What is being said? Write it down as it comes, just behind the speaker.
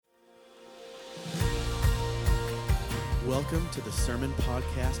Welcome to the Sermon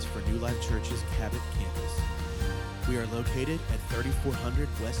Podcast for New Life Church's Cabot campus. We are located at 3400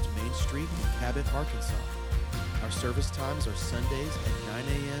 West Main Street in Cabot, Arkansas. Our service times are Sundays at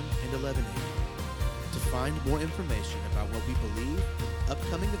 9 a.m. and 11 a.m. To find more information about what we believe,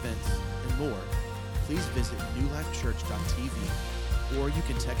 upcoming events, and more, please visit newlifechurch.tv or you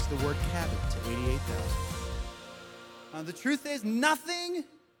can text the word Cabot to 88,000. The truth is, nothing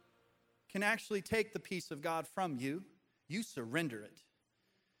can actually take the peace of God from you. You surrender it.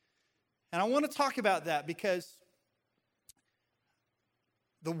 And I want to talk about that because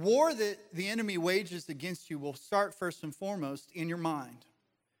the war that the enemy wages against you will start first and foremost in your mind.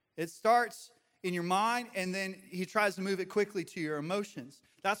 It starts in your mind, and then he tries to move it quickly to your emotions.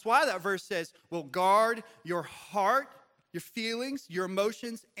 That's why that verse says, well, guard your heart, your feelings, your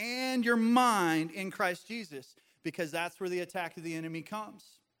emotions, and your mind in Christ Jesus, because that's where the attack of the enemy comes.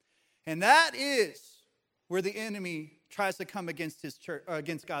 And that is where the enemy tries to come against his church,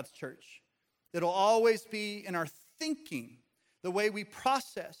 against God's church. It'll always be in our thinking, the way we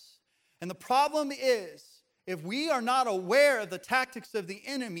process. And the problem is, if we are not aware of the tactics of the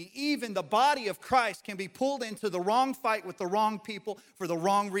enemy, even the body of Christ can be pulled into the wrong fight with the wrong people for the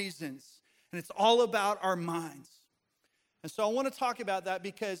wrong reasons. And it's all about our minds. And so I want to talk about that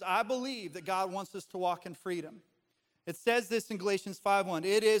because I believe that God wants us to walk in freedom. It says this in Galatians 5:1.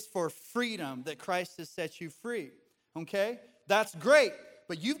 It is for freedom that Christ has set you free. Okay? That's great,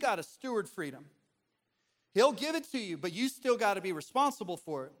 but you've got to steward freedom. He'll give it to you, but you still got to be responsible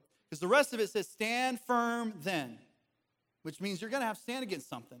for it. Because the rest of it says, stand firm then, which means you're going to have to stand against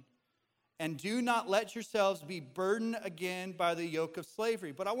something. And do not let yourselves be burdened again by the yoke of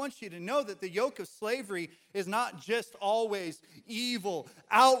slavery. But I want you to know that the yoke of slavery is not just always evil,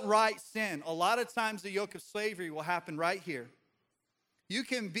 outright sin. A lot of times the yoke of slavery will happen right here. You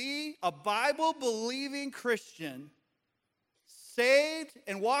can be a Bible-believing Christian, saved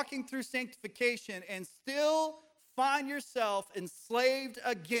and walking through sanctification, and still find yourself enslaved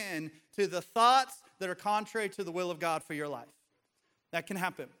again to the thoughts that are contrary to the will of God for your life. That can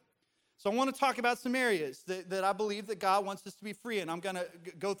happen. So I want to talk about some areas that I believe that God wants us to be free. And I'm going to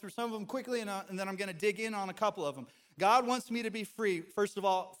go through some of them quickly, and then I'm going to dig in on a couple of them. God wants me to be free, first of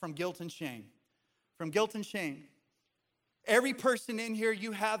all, from guilt and shame. From guilt and shame. Every person in here,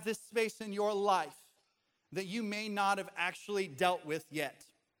 you have this space in your life that you may not have actually dealt with yet.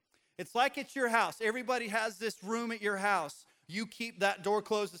 It's like at your house. Everybody has this room at your house. You keep that door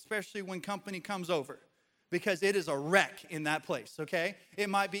closed, especially when company comes over, because it is a wreck in that place, okay? It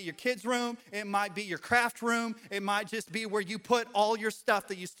might be your kids' room. It might be your craft room. It might just be where you put all your stuff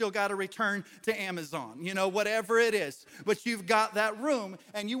that you still got to return to Amazon, whatever it is. But you've got that room,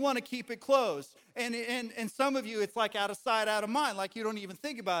 and you want to keep it closed. And some of you, it's like out of sight, out of mind, like you don't even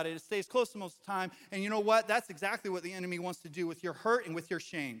think about it. It stays closed most of the time. And you know what? That's exactly what the enemy wants to do with your hurt and with your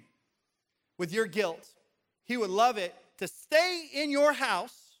shame, with your guilt. He would love it to stay in your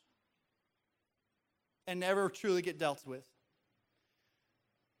house and never truly get dealt with.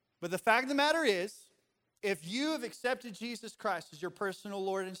 But the fact of the matter is, if you have accepted Jesus Christ as your personal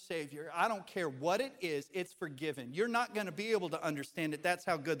Lord and Savior, I don't care what it is, it's forgiven. You're not going to be able to understand it. That's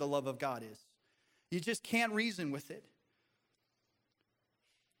how good the love of God is. You just can't reason with it.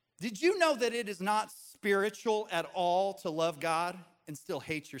 Did you know that it is not spiritual at all to love God and still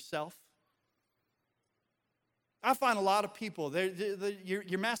hate yourself? I find a lot of people,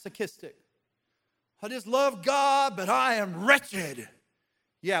 you're masochistic. I just love God, but I am wretched.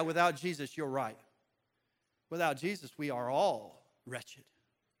 Yeah, without Jesus, you're right. Without Jesus, we are all wretched.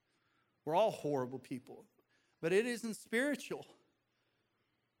 We're all horrible people. But it isn't spiritual.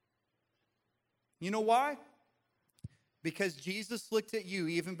 You know why? Because Jesus looked at you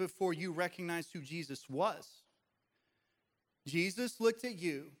even before you recognized who Jesus was. Jesus looked at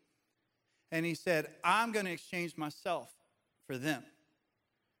you and he said, I'm going to exchange myself for them.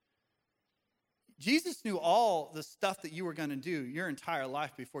 Jesus knew all the stuff that you were going to do your entire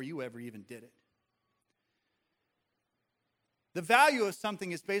life before you ever even did it. The value of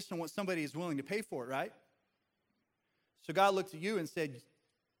something is based on what somebody is willing to pay for it, right? So God looked at you and said,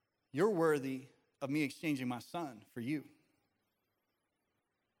 you're worthy of me exchanging my son for you.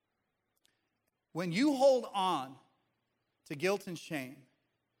 When you hold on to guilt and shame,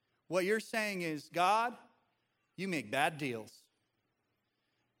 what you're saying is, God, you make bad deals.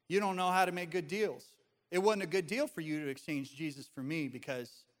 You don't know how to make good deals. It wasn't a good deal for you to exchange Jesus for me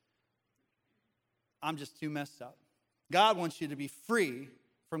because I'm just too messed up. God wants you to be free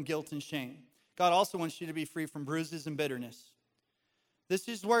from guilt and shame. God also wants you to be free from bruises and bitterness. This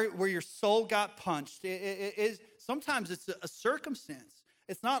is where your soul got punched. Sometimes it's a circumstance.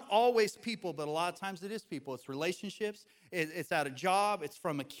 It's not always people, but a lot of times it is people. It's relationships. It's at a job. It's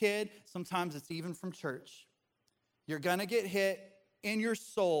from a kid. Sometimes it's even from church. You're going to get hit in your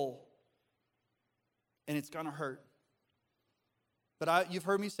soul, and it's going to hurt. But you've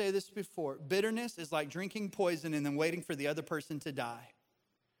heard me say this before. Bitterness is like drinking poison and then waiting for the other person to die.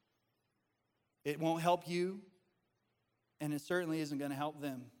 It won't help you, and it certainly isn't going to help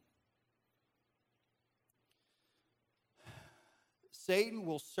them. Satan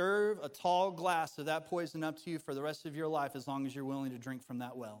will serve a tall glass of that poison up to you for the rest of your life as long as you're willing to drink from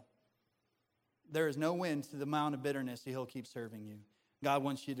that well. There is no end to the amount of bitterness that he'll keep serving you. God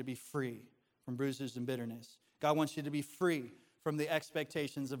wants you to be free from bruises and bitterness. God wants you to be free from the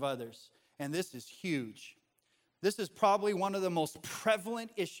expectations of others. And this is huge. This is probably one of the most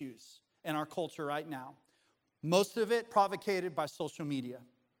prevalent issues in our culture right now. Most of it provocated by social media.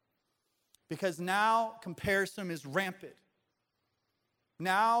 Because now comparison is rampant.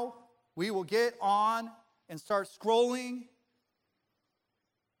 Now we will get on and start scrolling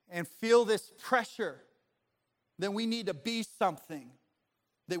and feel this pressure that we need to be something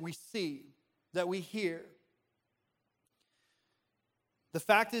that we see, that we hear. The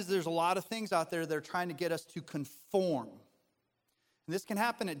fact is there's a lot of things out there that are trying to get us to conform. And this can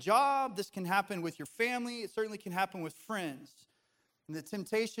happen at job, this can happen with your family, it certainly can happen with friends. And the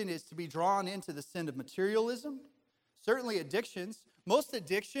temptation is to be drawn into the sin of materialism, certainly addictions. Most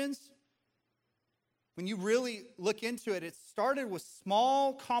addictions, when you really look into it, it started with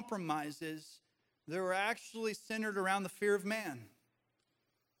small compromises that were actually centered around the fear of man.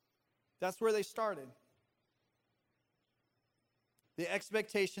 That's where they started. The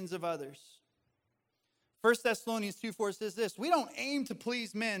expectations of others. 1 Thessalonians 2:4 says this, we don't aim to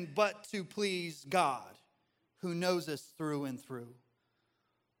please men, but to please God, who knows us through and through.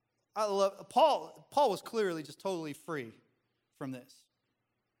 I love Paul was clearly just totally free from this.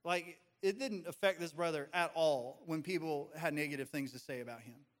 Like, it didn't affect this brother at all when people had negative things to say about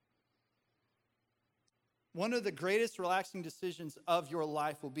him. One of the greatest relaxing decisions of your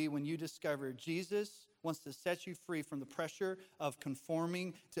life will be when you discover Jesus wants to set you free from the pressure of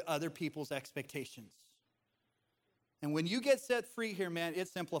conforming to other people's expectations. And when you get set free here, man, it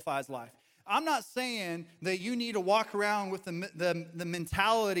simplifies life. I'm not saying that you need to walk around with the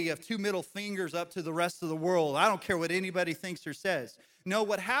mentality of two middle fingers up to the rest of the world. I don't care what anybody thinks or says. No,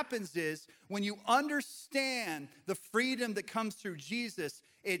 what happens is when you understand the freedom that comes through Jesus,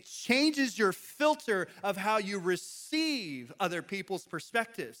 it changes your filter of how you receive other people's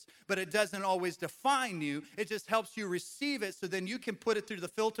perspectives. But it doesn't always define you. It just helps you receive it so then you can put it through the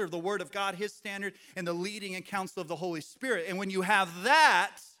filter of the Word of God, His standard, and the leading and counsel of the Holy Spirit. And when you have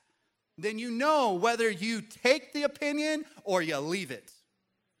that, then you know whether you take the opinion or you leave it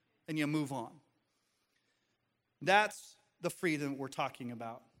and you move on. That's the freedom we're talking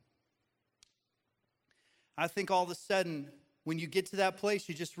about. I think all of a sudden, when you get to that place,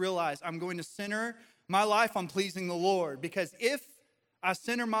 you just realize I'm going to center my life on pleasing the Lord. Because if I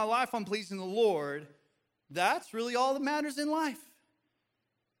center my life on pleasing the Lord, that's really all that matters in life.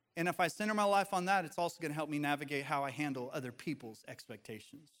 And if I center my life on that, it's also going to help me navigate how I handle other people's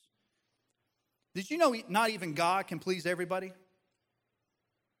expectations. Did you know not even God can please everybody?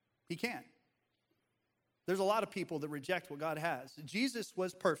 He can't. There's a lot of people that reject what God has. Jesus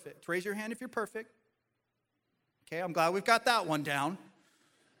was perfect. Raise your hand if you're perfect. Okay, I'm glad we've got that one down.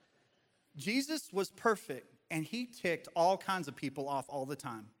 Jesus was perfect, and he ticked all kinds of people off all the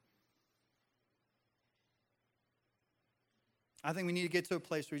time. I think we need to get to a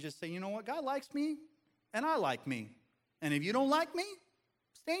place where we just say, you know what, God likes me, and I like me. And if you don't like me,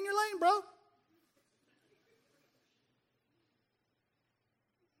 stay in your lane, bro.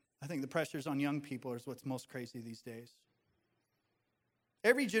 I think the pressures on young people is what's most crazy these days.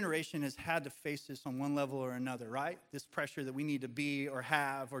 Every generation has had to face this on one level or another, right? This pressure that we need to be or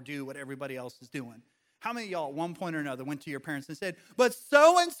have or do what everybody else is doing. How many of y'all at one point or another went to your parents and said, but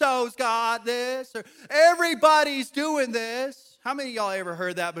so-and-so's got this, or everybody's doing this? How many of y'all ever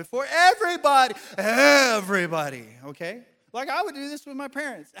heard that before? Everybody, okay? Like I would do this with my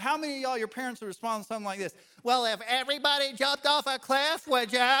parents. How many of y'all, your parents would respond to something like this? Well, if everybody jumped off a cliff,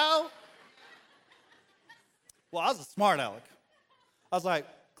 would you? Well, I was a smart aleck. I was like,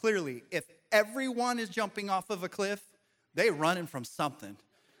 clearly, if everyone is jumping off of a cliff, they're running from something.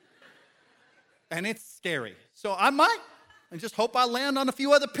 And it's scary. So I might, and just hope I land on a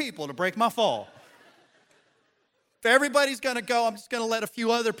few other people to break my fall. If everybody's going to go, I'm just going to let a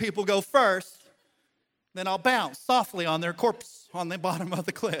few other people go first. Then I'll bounce softly on their corpse on the bottom of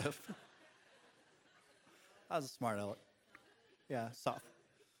the cliff. I was a smart aleck. Yeah,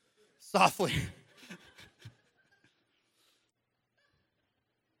 softly.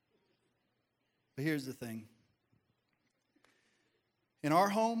 But here's the thing. In our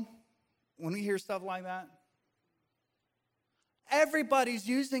home, when we hear stuff like that, everybody's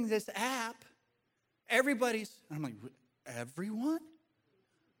using this app. And I'm like, everyone?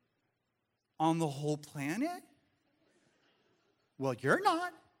 On the whole planet? Well, you're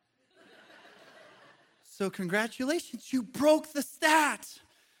not. So congratulations, you broke the stat.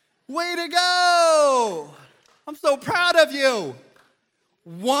 Way to go. I'm so proud of you.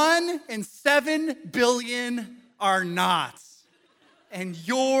 1 in 7 billion are not. And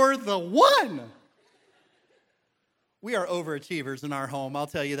you're the one. We are overachievers in our home, I'll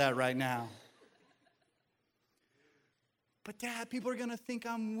tell you that right now. But Dad, people are going to think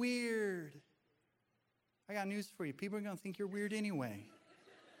I'm weird. I got news for you. People are going to think you're weird anyway.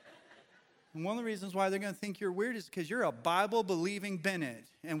 And one of the reasons why they're going to think you're weird is because you're a Bible-believing Bennett.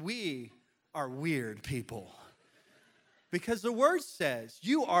 And we are weird people. Because the word says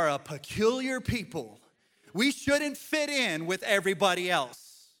you are a peculiar people. We shouldn't fit in with everybody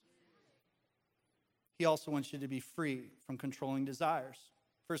else. He also wants you to be free from controlling desires.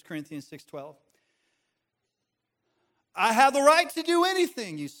 1 Corinthians 6:12. I have the right to do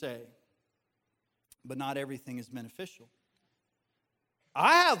anything, you say, but not everything is beneficial.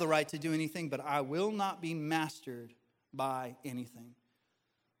 I have the right to do anything, but I will not be mastered by anything.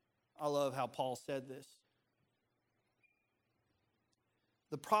 I love how Paul said this.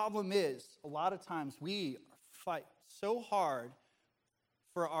 The problem is, a lot of times we fight so hard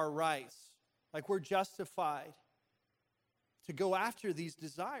for our rights, like we're justified to go after these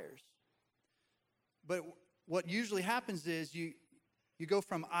desires. But what usually happens is you go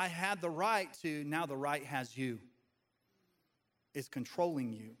from I had the right to now the right has you. It's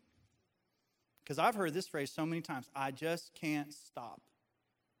controlling you. Because I've heard this phrase so many times, I just can't stop.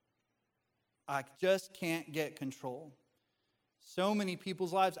 I just can't get control. So many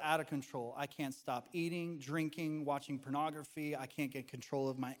people's lives out of control. I can't stop eating, drinking, watching pornography. I can't get control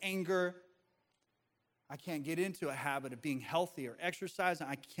of my anger. I can't get into a habit of being healthy or exercising.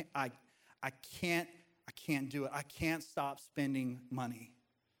 I can't do it. I can't stop spending money.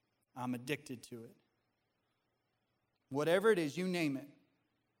 I'm addicted to it. Whatever it is, you name it.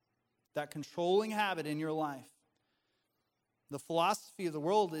 That controlling habit in your life. The philosophy of the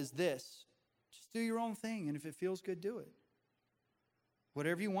world is this. Just do your own thing, and if it feels good, do it.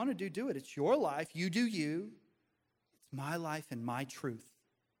 Whatever you want to do, do it. It's your life. You do you. It's my life and my truth.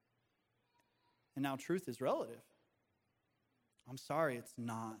 And now truth is relative. I'm sorry, it's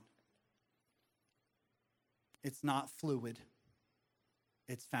not. It's not fluid.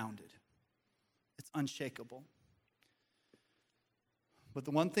 It's founded. It's unshakable. But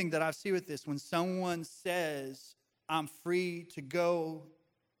the one thing that I see with this, when someone says, I'm free to go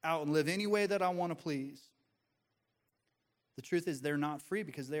out and live any way that I want to please, the truth is they're not free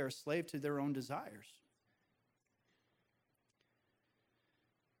because they are a slave to their own desires.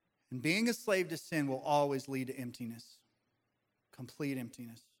 And being a slave to sin will always lead to emptiness, complete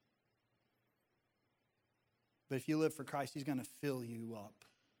emptiness. But if you live for Christ, He's going to fill you up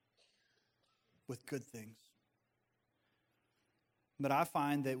with good things. But I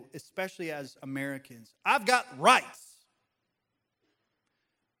find that, especially as Americans, I've got rights.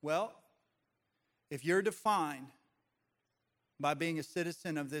 Well, if you're defined by being a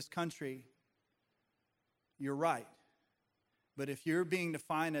citizen of this country, you're right. But if you're being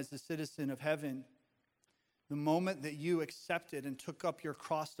defined as a citizen of heaven, the moment that you accepted and took up your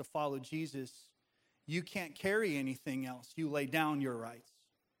cross to follow Jesus, you can't carry anything else. You lay down your rights.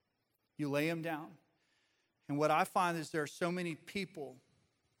 You lay them down. And what I find is there are so many people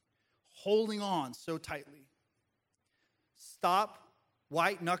holding on so tightly. Stop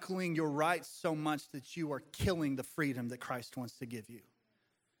white-knuckling your rights so much that you are killing the freedom that Christ wants to give you.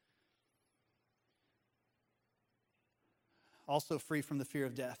 Also free from the fear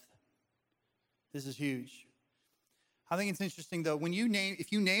of death. This is huge. I think it's interesting, though,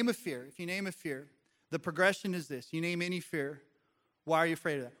 if you name a fear, the progression is this. You name any fear. Why are you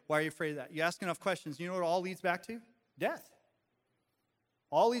afraid of that? Why are you afraid of that? You ask enough questions, you know what it all leads back to? Death.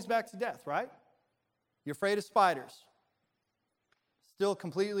 All leads back to death, right? You're afraid of spiders. Still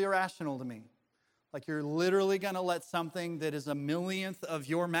completely irrational to me. Like you're literally going to let something that is a millionth of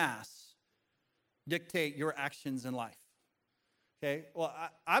your mass dictate your actions in life. Okay? Well,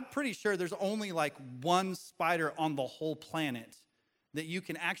 I'm pretty sure there's only like one spider on the whole planet that you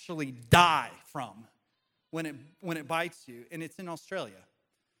can actually die from when it bites you, and it's in Australia.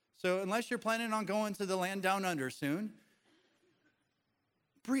 So unless you're planning on going to the land down under soon,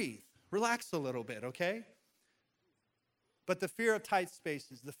 breathe, relax a little bit, okay? But the fear of tight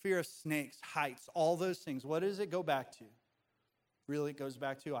spaces, the fear of snakes, heights, all those things, what does it go back to? Really, it goes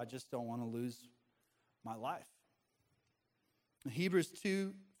back to, I just don't want to lose my life. Hebrews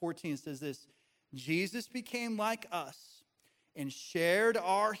 2:14 says this, Jesus became like us and shared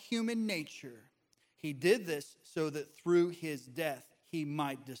our human nature. He did this so that through his death he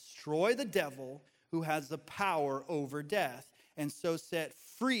might destroy the devil who has the power over death, and so set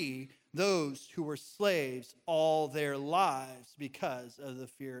free those who were slaves all their lives because of the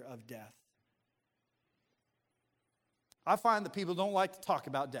fear of death. I find that people don't like to talk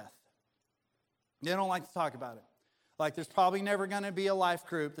about death. They don't like to talk about it. Like there's probably never going to be a life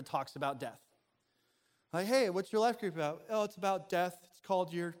group that talks about death. Like, hey, what's your life group about? Oh, it's about death. It's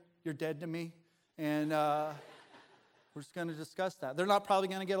called You're Dead to Me. And we're just going to discuss that. They're not probably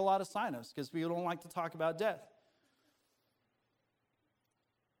going to get a lot of sign-ups because people don't like to talk about death.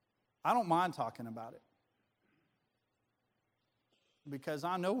 I don't mind talking about it because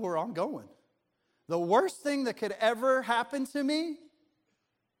I know where I'm going. The worst thing that could ever happen to me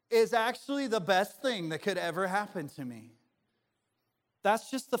is actually the best thing that could ever happen to me. That's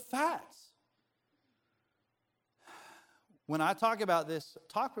just the facts. When I talk about this,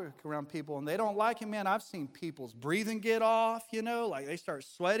 talk around people and they don't like it, man, I've seen people's breathing get off, like they start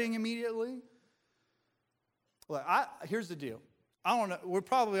sweating immediately. Look, here's the deal. I don't know, we're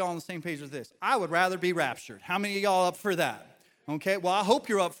probably all on the same page with this. I would rather be raptured. How many of y'all up for that? Okay, well, I hope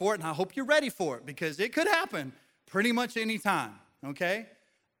you're up for it and I hope you're ready for it because it could happen pretty much any time, okay?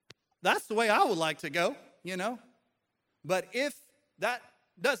 That's the way I would like to go, But if that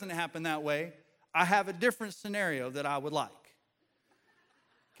doesn't happen that way, I have a different scenario that I would like.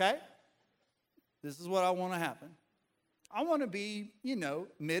 Okay? This is what I want to happen. I want to be,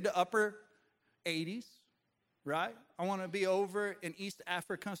 mid to upper 80s, right? I want to be over in East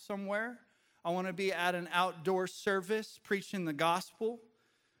Africa somewhere. I want to be at an outdoor service preaching the gospel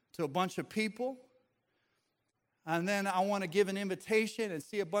to a bunch of people. And then I want to give an invitation and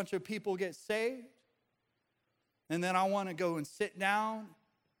see a bunch of people get saved. And then I want to go and sit down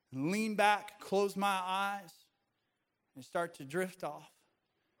and lean back, close my eyes, and start to drift off.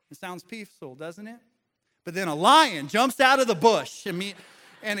 It sounds peaceful, doesn't it? But then a lion jumps out of the bush.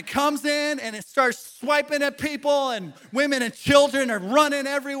 And it comes in and it starts swiping at people, and women and children are running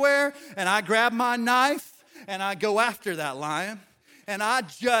everywhere. And I grab my knife and I go after that lion. And I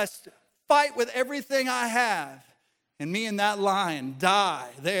just fight with everything I have. And me and that lion die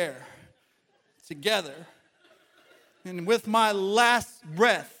there together. And with my last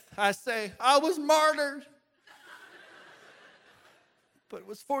breath, I say, I was martyred. But it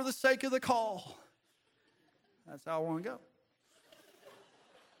was for the sake of the call. That's how I want to go.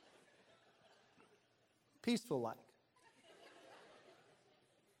 Peaceful like.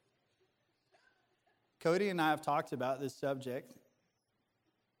 Cody and I have talked about this subject.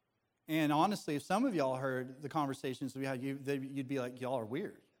 And honestly, if some of y'all heard the conversations we had, you'd be like, y'all are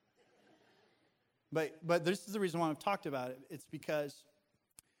weird. But this is the reason why I've talked about it. It's because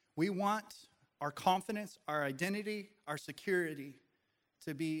we want our confidence, our identity, our security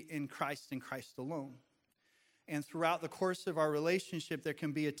to be in Christ and Christ alone. And throughout the course of our relationship, there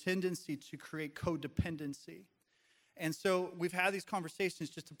can be a tendency to create codependency. And so we've had these conversations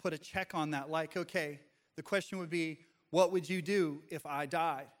just to put a check on that. Like, okay, the question would be, what would you do if I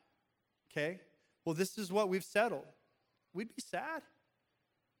died? Okay, well, this is what we've settled. We'd be sad.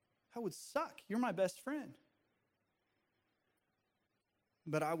 That would suck. You're my best friend.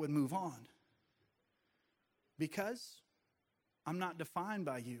 But I would move on because I'm not defined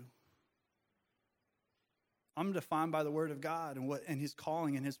by you. I'm defined by the Word of God and His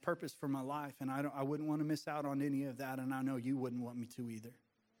calling and His purpose for my life, and I wouldn't want to miss out on any of that, and I know you wouldn't want me to either.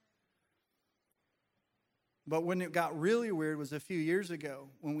 But when it got really weird was a few years ago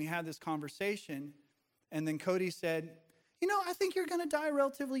when we had this conversation, and then Cody said, I think you're going to die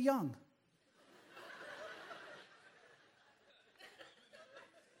relatively young.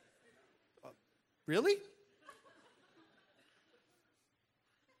 Really?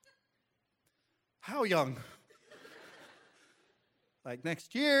 How young? Like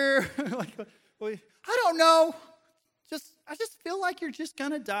next year? I don't know. I just feel like you're just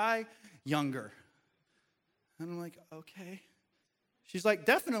going to die younger. And I'm like, okay. She's like,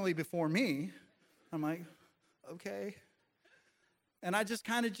 definitely before me. I'm like, okay. And I just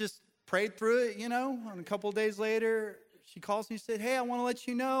kind of prayed through it, And a couple of days later, she calls me and said, hey, I want to let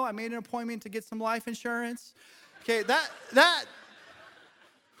you know I made an appointment to get some life insurance. Okay,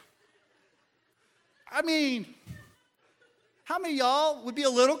 how many of y'all would be a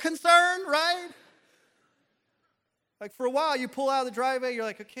little concerned, right? Like for a while, you pull out of the driveway, you're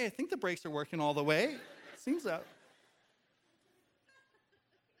like, okay, I think the brakes are working all the way. Seems that.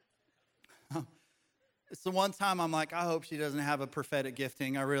 It's the one time I'm like, I hope she doesn't have a prophetic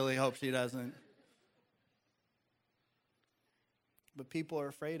gifting. I really hope she doesn't. But people are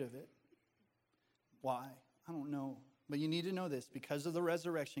afraid of it. Why? I don't know. But you need to know this. Because of the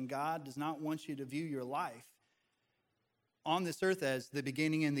resurrection, God does not want you to view your life on this earth as the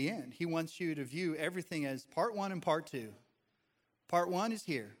beginning and the end. He wants you to view everything as part one and part two. Part one is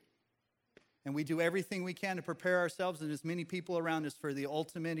here. And we do everything we can to prepare ourselves and as many people around us for the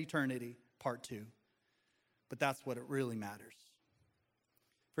ultimate eternity, part two. But that's what it really matters.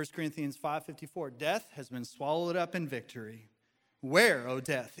 1 Corinthians 5:54, death has been swallowed up in victory. Where, O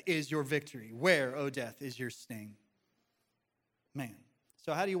death, is your victory? Where, O death, is your sting? Man.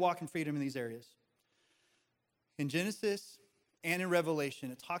 So how do you walk in freedom in these areas? In Genesis and in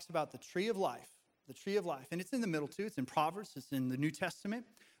Revelation, it talks about the tree of life. The tree of life. And it's in the middle too. It's in Proverbs. It's in the New Testament.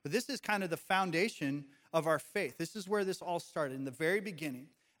 But this is kind of the foundation of our faith. This is where this all started, in the very beginning.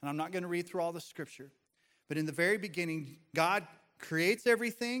 And I'm not going to read through all the scripture. But in the very beginning, God creates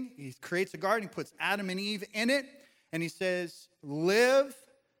everything. He creates a garden. He puts Adam and Eve in it. And he says, live,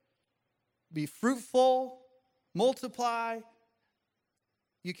 be fruitful, multiply.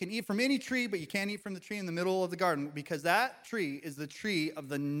 You can eat from any tree, but you can't eat from the tree in the middle of the garden, because that tree is the tree of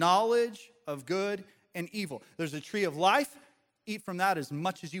the knowledge of good and evil. There's a tree of life. Eat from that as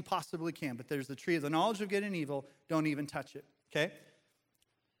much as you possibly can. But there's the tree of the knowledge of good and evil. Don't even touch it. Okay?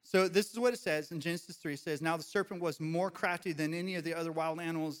 So this is what it says in Genesis 3. It says, now the serpent was more crafty than any of the other wild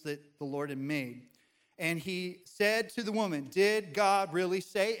animals that the Lord had made. And he said to the woman, did God really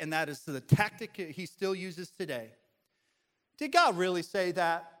say? And that is the tactic he still uses today. Did God really say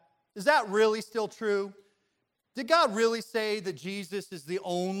that? Is that really still true? Did God really say that Jesus is the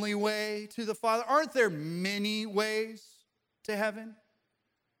only way to the Father? Aren't there many ways to heaven?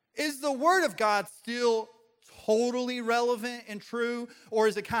 Is the Word of God still totally relevant and true? Or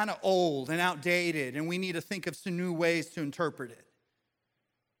is it kind of old and outdated and we need to think of some new ways to interpret it?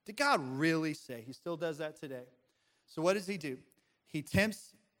 Did God really say? He still does that today. So what does he do? He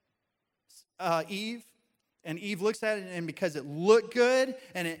tempts Eve, and Eve looks at it, and because it looked good,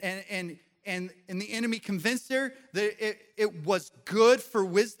 and the enemy convinced her that it was good for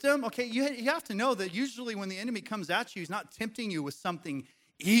wisdom. Okay, you have to know that usually when the enemy comes at you, he's not tempting you with something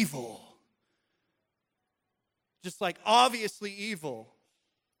evil. Just like obviously evil.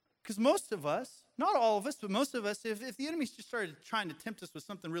 Because most of us, not all of us, but most of us, if the enemy just started trying to tempt us with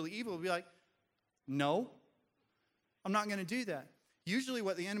something really evil, we'd be like, no, I'm not going to do that. Usually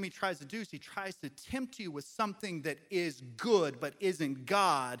what the enemy tries to do is he tries to tempt you with something that is good but isn't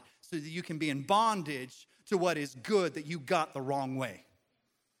God, so that you can be in bondage to what is good that you got the wrong way.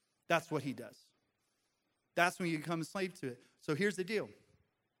 That's what he does. That's when you become a slave to it. So here's the deal.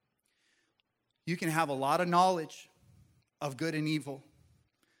 You can have a lot of knowledge of good and evil,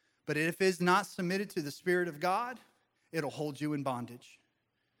 but if it's not submitted to the Spirit of God, it'll hold you in bondage.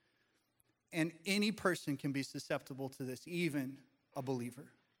 And any person can be susceptible to this, even a believer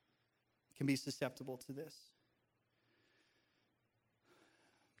can be susceptible to this.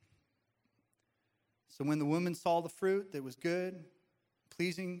 So when the woman saw the fruit that was good,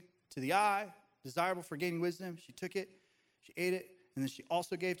 pleasing to the eye, desirable for gaining wisdom, she took it, she ate it, and then she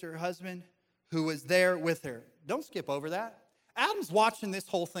also gave to her husband who was there with her. Don't skip over that. Adam's watching this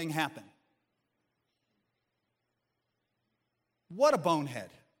whole thing happen. What a bonehead.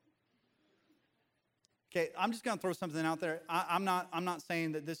 Okay, I'm just going to throw something out there. I'm not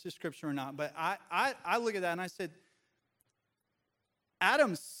saying that this is scripture or not, but I look at that and I said,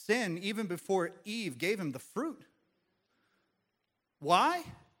 Adam's sin, even before Eve gave him the fruit. Why?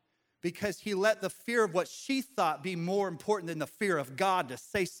 Because he let the fear of what she thought be more important than the fear of God to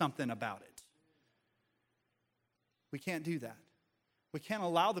say something about it. We can't do that. We can't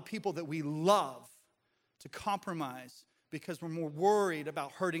allow the people that we love to compromise because we're more worried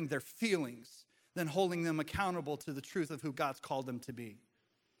about hurting their feelings than holding them accountable to the truth of who God's called them to be.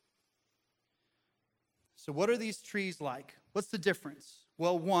 So what are these trees like? What's the difference?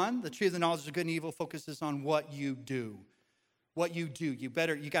 Well, one, the tree of the knowledge of good and evil focuses on what you do. What you do. You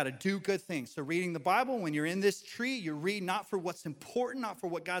got to do good things. So reading the Bible, when you're in this tree, you read not for what's important, not for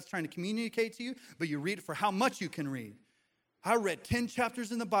what God's trying to communicate to you, but you read it for how much you can read. I read 10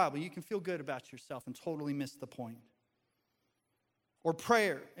 chapters in the Bible. You can feel good about yourself and totally miss the point. Or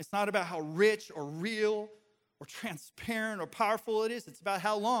prayer. It's not about how rich or real or transparent or powerful it is. It's about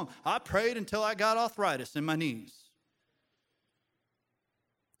how long. I prayed until I got arthritis in my knees.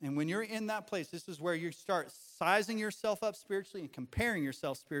 And when you're in that place, this is where you start sizing yourself up spiritually and comparing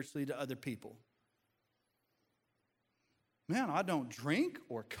yourself spiritually to other people. Man, I don't drink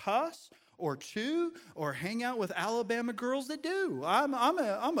or cuss or chew or hang out with Alabama girls that do. I'm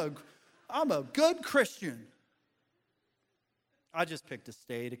a good Christian. I just picked a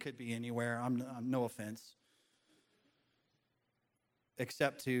state. It could be anywhere. I'm no offense.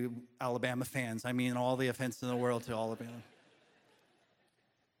 except to Alabama fans. I mean, all the offense in the world to Alabama.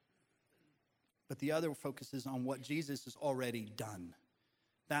 But the other focuses on what Jesus has already done.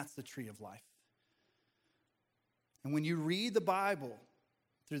 That's the tree of life. And when you read the Bible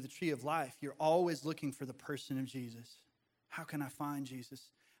through the tree of life, you're always looking for the person of Jesus. How can I find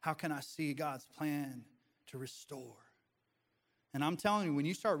Jesus? How can I see God's plan to restore? And I'm telling you, when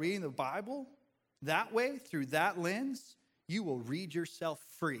you start reading the Bible that way, through that lens, you will read yourself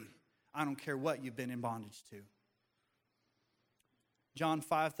free. I don't care what you've been in bondage to. John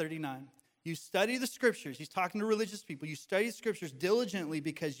 5:39. You study the scriptures. He's talking to religious people. You study the scriptures diligently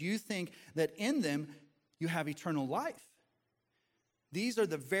because you think that in them you have eternal life. These are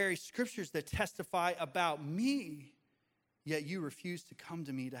the very scriptures that testify about me, yet you refuse to come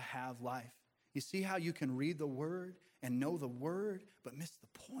to me to have life. You see how you can read the word and know the word, but miss the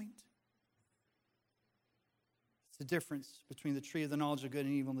point? It's the difference between the tree of the knowledge of good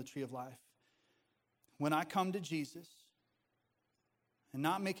and evil and the tree of life. When I come to Jesus, and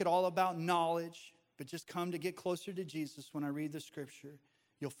not make it all about knowledge, but just come to get closer to Jesus when I read the scripture,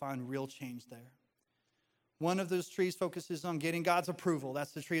 you'll find real change there. One of those trees focuses on getting God's approval.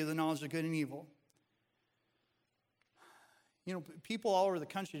 That's the tree of the knowledge of good and evil. You know, people all over the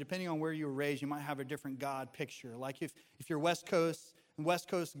country, depending on where you were raised, you might have a different God picture. Like if you're West Coast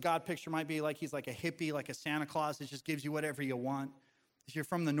God picture might be like he's like a hippie, like a Santa Claus that just gives you whatever you want. If you're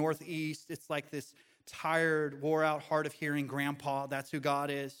from the Northeast, it's like this tired, wore-out, hard-of-hearing grandpa. That's who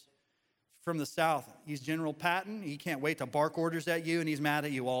God is. From the South, he's General Patton. He can't wait to bark orders at you, and he's mad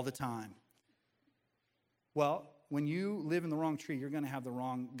at you all the time. Well, when you live in the wrong tree, you're going to have the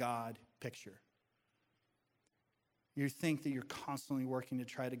wrong God picture. You think that you're constantly working to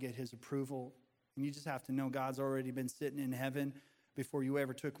try to get his approval, and you just have to know God's already been sitting in heaven before you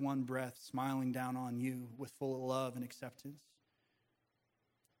ever took one breath, smiling down on you with full love and acceptance.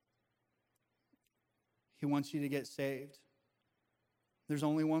 He wants you to get saved. There's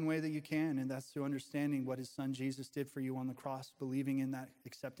only one way that you can, and that's through understanding what his son Jesus did for you on the cross, believing in that,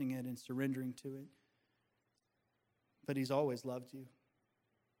 accepting it, and surrendering to it. But he's always loved you.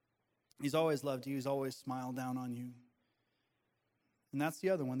 He's always loved you. He's always smiled down on you. And that's the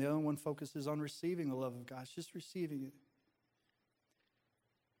other one. The other one focuses on receiving the love of God. It's just receiving it.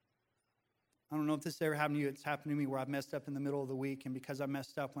 I don't know if this ever happened to you. It's happened to me where I've messed up in the middle of the week, and because I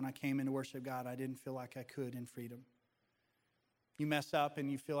messed up when I came in to worship God, I didn't feel like I could in freedom. You mess up and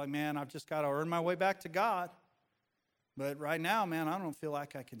you feel like, man, I've just got to earn my way back to God. But right now, man, I don't feel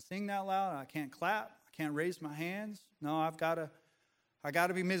like I can sing that loud. I can't clap. I can't raise my hands. No, I got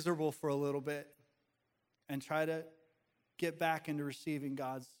to be miserable for a little bit and try to get back into receiving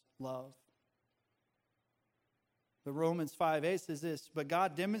God's love. But Romans 5:8 says this, but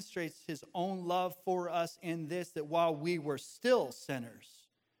God demonstrates his own love for us in this, that while we were still sinners,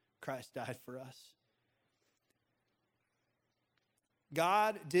 Christ died for us.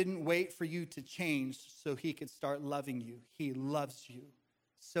 God didn't wait for you to change so he could start loving you. He loves you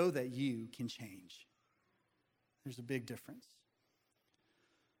so that you can change. There's a big difference.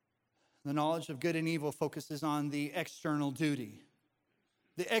 The knowledge of good and evil focuses on the external duty.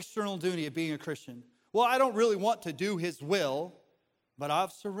 The external duty of being a Christian. Well, I don't really want to do his will, but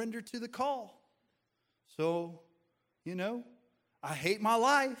I've surrendered to the call. So, I hate my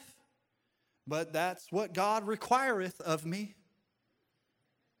life, but that's what God requireth of me.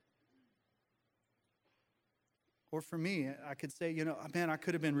 Or for me, I could say, man, I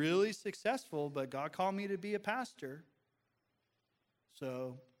could have been really successful, but God called me to be a pastor.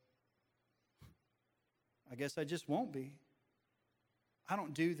 So, I guess I just won't be. I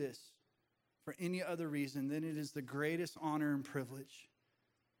don't do this for any other reason than it is the greatest honor and privilege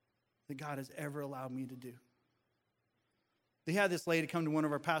that God has ever allowed me to do. They had this lady come to one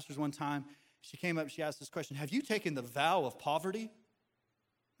of our pastors one time. She came up, she asked this question, have you taken the vow of poverty?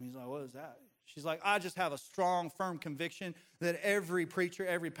 And he's like, what is that? She's like, I just have a strong, firm conviction that every preacher,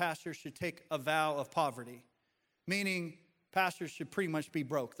 every pastor should take a vow of poverty. Meaning, pastors should pretty much be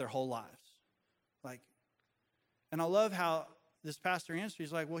broke their whole lives. And I love how this pastor answered.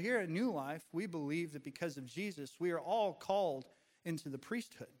 He's like, well, here at New Life, we believe that because of Jesus, we are all called into the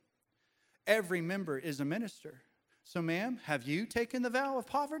priesthood. Every member is a minister. So, ma'am, have you taken the vow of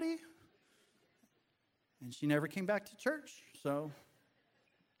poverty? And she never came back to church. So,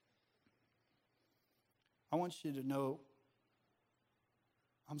 I want you to know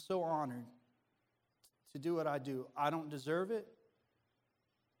I'm so honored to do what I do. I don't deserve it.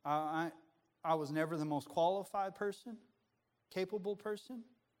 I was never the most qualified person, capable person.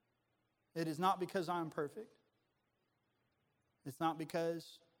 It is not because I'm perfect. It's not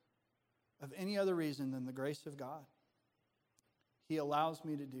because of any other reason than the grace of God. He allows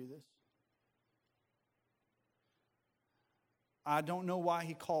me to do this. I don't know why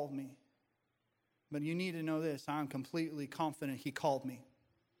He called me. But you need to know this. I'm completely confident He called me.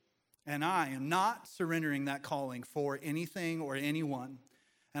 And I am not surrendering that calling for anything or anyone.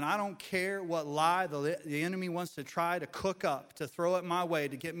 And I don't care what lie the enemy wants to try to cook up, to throw it my way,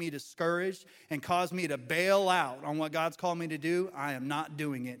 to get me discouraged and cause me to bail out on what God's called me to do. I am not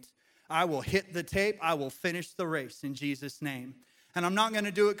doing it. I will hit the tape. I will finish the race in Jesus' name. And I'm not going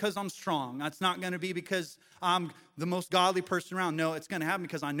to do it because I'm strong. That's not going to be because I'm the most godly person around. No, it's going to happen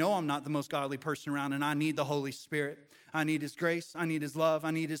because I know I'm not the most godly person around, and I need the Holy Spirit. I need His grace. I need His love.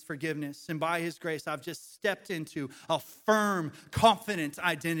 I need His forgiveness. And by His grace, I've just stepped into a firm, confident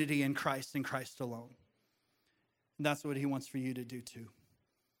identity in Christ and Christ alone. And that's what He wants for you to do too.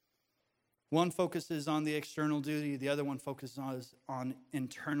 One focuses on the external duty. The other one focuses on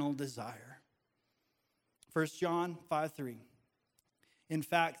internal desire. 1 John 5:3. In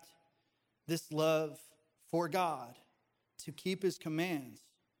fact, this love for God, to keep His commands,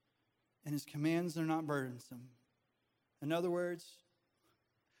 and His commands are not burdensome. In other words,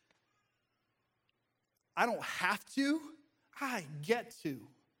 I don't have to, I get to.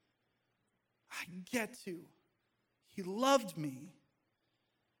 I get to. He loved me.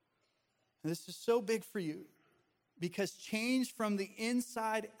 And this is so big for you because change from the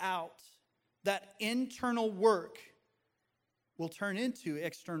inside out, that internal work, will turn into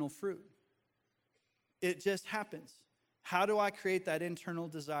external fruit. It just happens. How do I create that internal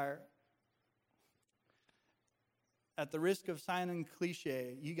desire? At the risk of sounding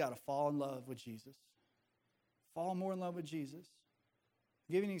cliche, you got to fall in love with Jesus. Fall more in love with Jesus.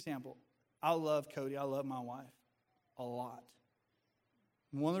 I'll give you an example. I love Cody. I love my wife a lot.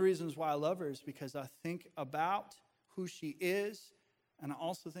 And one of the reasons why I love her is because I think about who she is, and I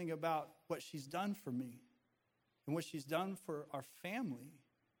also think about what she's done for me and what she's done for our family.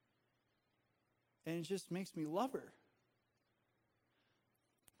 And it just makes me love her.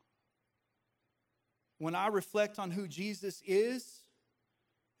 When I reflect on who Jesus is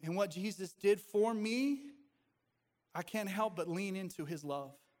and what Jesus did for me, I can't help but lean into His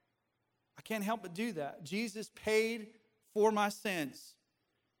love. I can't help but do that. Jesus paid for my sins.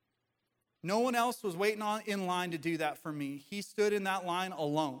 No one else was waiting in line to do that for me. He stood in that line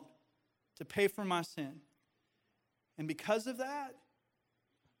alone to pay for my sin. And because of that,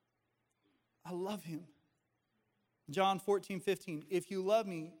 I love Him. John 14:15, if you love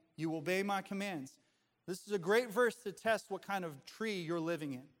me, you will obey my commands. This is a great verse to test what kind of tree you're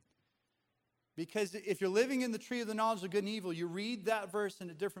living in. Because if you're living in the tree of the knowledge of good and evil, you read that verse in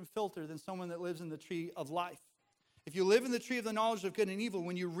a different filter than someone that lives in the tree of life. If you live in the tree of the knowledge of good and evil,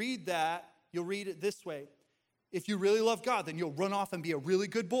 when you read that, you'll read it this way. If you really love God, then you'll run off and be a really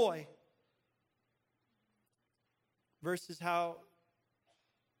good boy. Versus how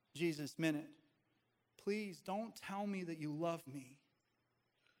Jesus meant it. Please don't tell me that you love me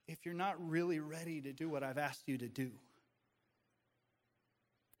if you're not really ready to do what I've asked you to do.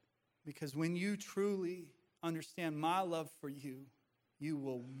 Because when you truly understand my love for you, you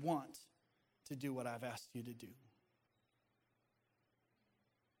will want to do what I've asked you to do.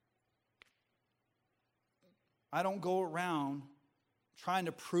 I don't go around trying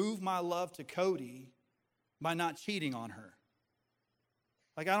to prove my love to Cody by not cheating on her.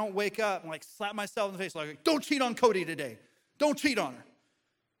 Like, I don't wake up and slap myself in the face like, don't cheat on Cody today. Don't cheat on her.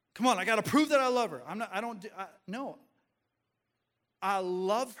 Come on, I got to prove that I love her. No. I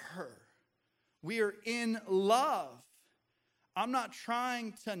love her. We are in love. I'm not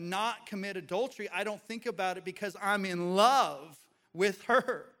trying to not commit adultery. I don't think about it because I'm in love with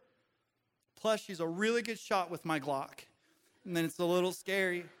her. Plus, she's a really good shot with my Glock. And then it's a little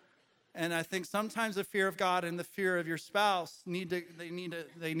scary. And I think sometimes the fear of God and the fear of your spouse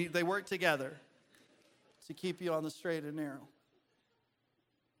they work together to keep you on the straight and narrow.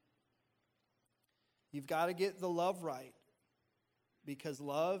 You've got to get the love right because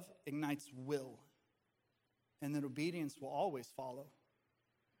love ignites will. And then obedience will always follow.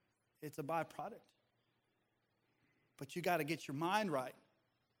 It's a byproduct. But you got to get your mind right.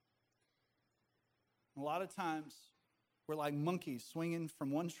 A lot of times, we're like monkeys swinging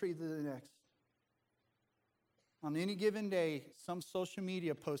from one tree to the next. On any given day, some social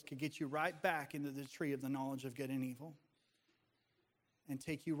media post could get you right back into the tree of the knowledge of good and evil and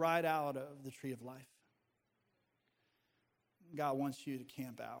take you right out of the tree of life. God wants you to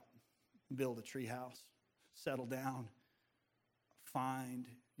camp out, build a tree house, settle down, find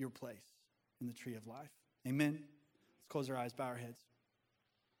your place in the tree of life. Amen? Let's close our eyes, bow our heads.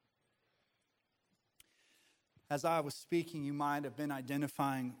 As I was speaking, you might have been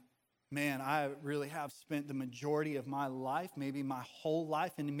identifying man, I really have spent the majority of my life, maybe my whole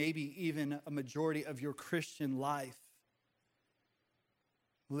life, and maybe even a majority of your Christian life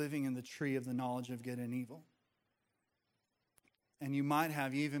living in the tree of the knowledge of good and evil. And you might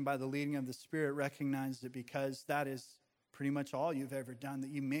have, even by the leading of the Spirit, recognized it because that is pretty much all you've ever done, that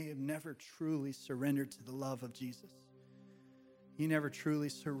you may have never truly surrendered to the love of Jesus. You never truly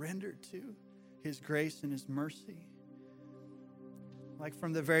surrendered to his grace and his mercy. Like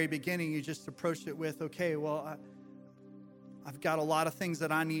from the very beginning, you just approached it with, okay, well, I've got a lot of things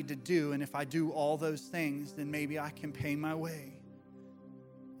that I need to do, and if I do all those things, then maybe I can pay my way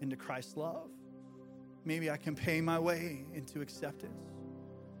into Christ's love. Maybe I can pay my way into acceptance.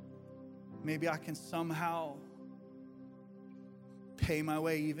 Maybe I can somehow pay my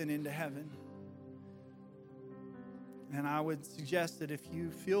way even into heaven. And I would suggest that if you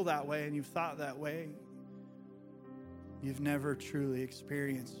feel that way and you've thought that way, you've never truly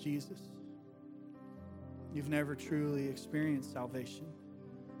experienced Jesus. You've never truly experienced salvation.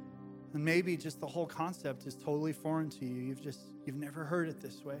 And maybe just the whole concept is totally foreign to you. You've never heard it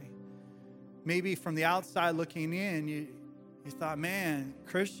this way. Maybe from the outside looking in, you thought, man,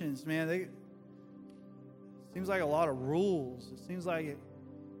 Christians, man, it seems like a lot of rules. It seems like it.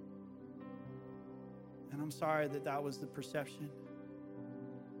 And I'm sorry that was the perception.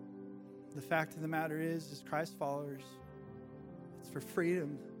 The fact of the matter is, as Christ followers, it's for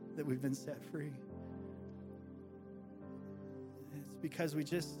freedom that we've been set free. It's because we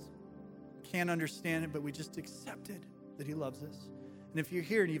just can't understand it, but we just accepted that he loves us. And if you're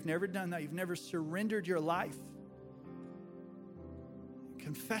here and you've never done that, you've never surrendered your life,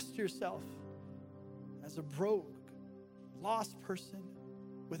 confessed yourself as a broke, lost person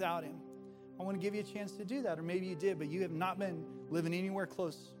without him, I want to give you a chance to do that. Or maybe you did, but you have not been living anywhere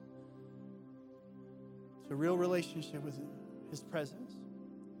close to a real relationship with his presence.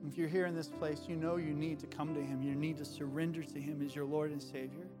 If you're here in this place, you know you need to come to him. You need to surrender to him as your Lord and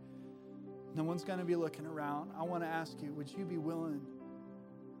Savior. No one's going to be looking around. I want to ask you, would you be willing,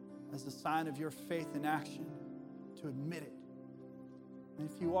 as a sign of your faith in action, to admit it? And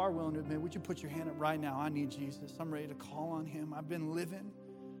if you are willing to admit, would you put your hand up right now? I need Jesus. I'm ready to call on him. I've been living,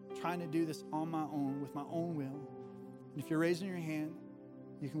 trying to do this on my own, with my own will. And if you're raising your hand,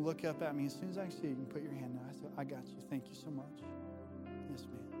 you can look up at me. As soon as I see you, you can put your hand down. I got you. Thank you so much. Yes,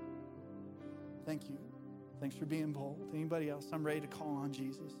 ma'am. Thank you. Thanks for being bold. Anybody else? I'm ready to call on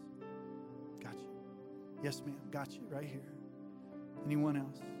Jesus. Got you. Yes, ma'am. Got you right here. Anyone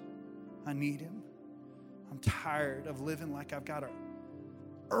else? I need him. I'm tired of living like I've got to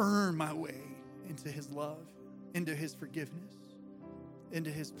earn my way into his love, into his forgiveness, into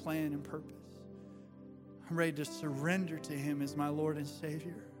his plan and purpose. I'm ready to surrender to him as my Lord and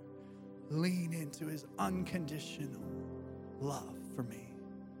Savior. Lean into his unconditional love for me.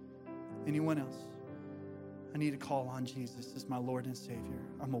 Anyone else? I need to call on Jesus as my Lord and Savior.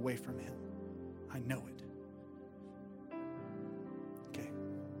 I'm away from him. I know it. Okay.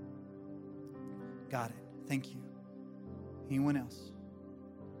 Got it. Thank you. Anyone else?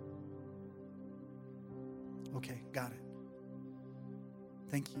 Okay, got it.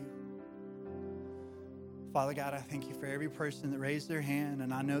 Thank you. Father God, I thank you for every person that raised their hand,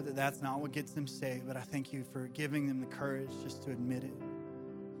 and I know that that's not what gets them saved, but I thank you for giving them the courage just to admit it.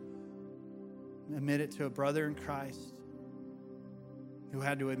 Admit it to a brother in Christ who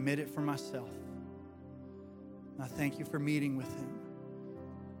had to admit it for myself. And I thank you for meeting with him.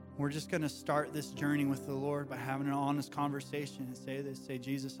 We're just going to start this journey with the Lord by having an honest conversation and say this. Say,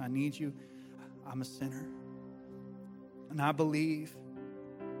 Jesus, I need you. I'm a sinner. And I believe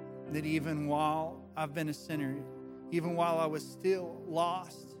that even while I've been a sinner, even while I was still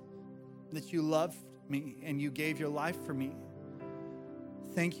lost, that you loved me and you gave your life for me.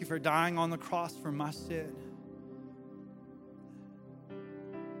 Thank you for dying on the cross for my sin.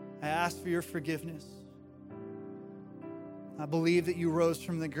 I ask for your forgiveness. I believe that you rose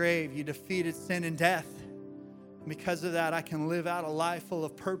from the grave. You defeated sin and death. And because of that, I can live out a life full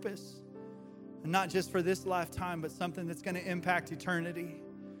of purpose. And not just for this lifetime, but something that's going to impact eternity.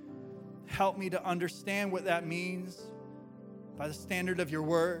 Help me to understand what that means by the standard of your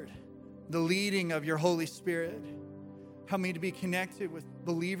word, the leading of your Holy Spirit. Help me to be connected with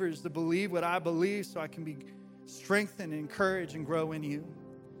believers to believe what I believe so I can be strengthened, encouraged, and grow in you.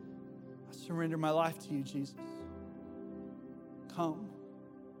 I surrender my life to you, Jesus. Come,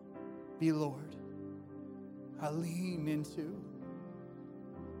 be Lord. I lean into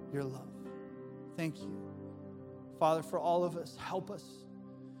your love. Thank you. Father, for all of us, help us.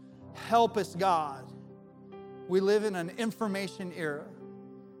 Help us, God. We live in an information era.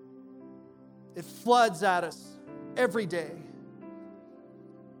 It floods at us every day.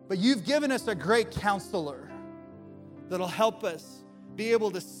 But you've given us a great counselor that'll help us be able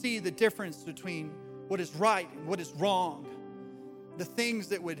to see the difference between what is right and what is wrong. The things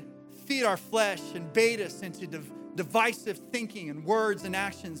that would feed our flesh and bait us into divisive thinking and words and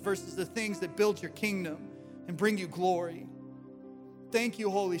actions versus the things that build your kingdom and bring you glory. Thank you,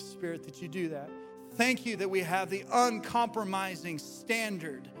 Holy Spirit, that you do that. Thank you that we have the uncompromising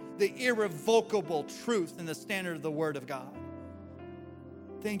standard, the irrevocable truth in the standard of the Word of God.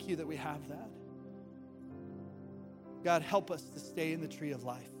 Thank you that we have that. God, help us to stay in the tree of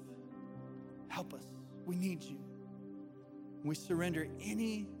life. Help us. We need you. We surrender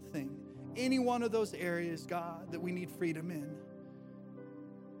anything, any one of those areas, God, that we need freedom in.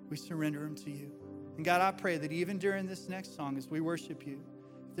 We surrender them to you. And God, I pray that even during this next song, as we worship you,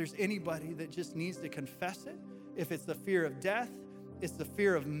 if there's anybody that just needs to confess it, if it's the fear of death, it's the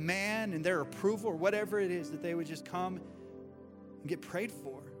fear of man and their approval, or whatever it is, that they would just come and get prayed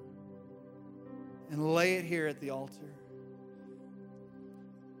for and lay it here at the altar.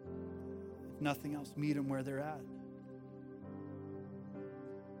 If nothing else, meet them where they're at.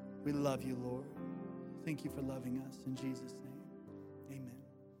 We love you, Lord. Thank you for loving us. In Jesus' name.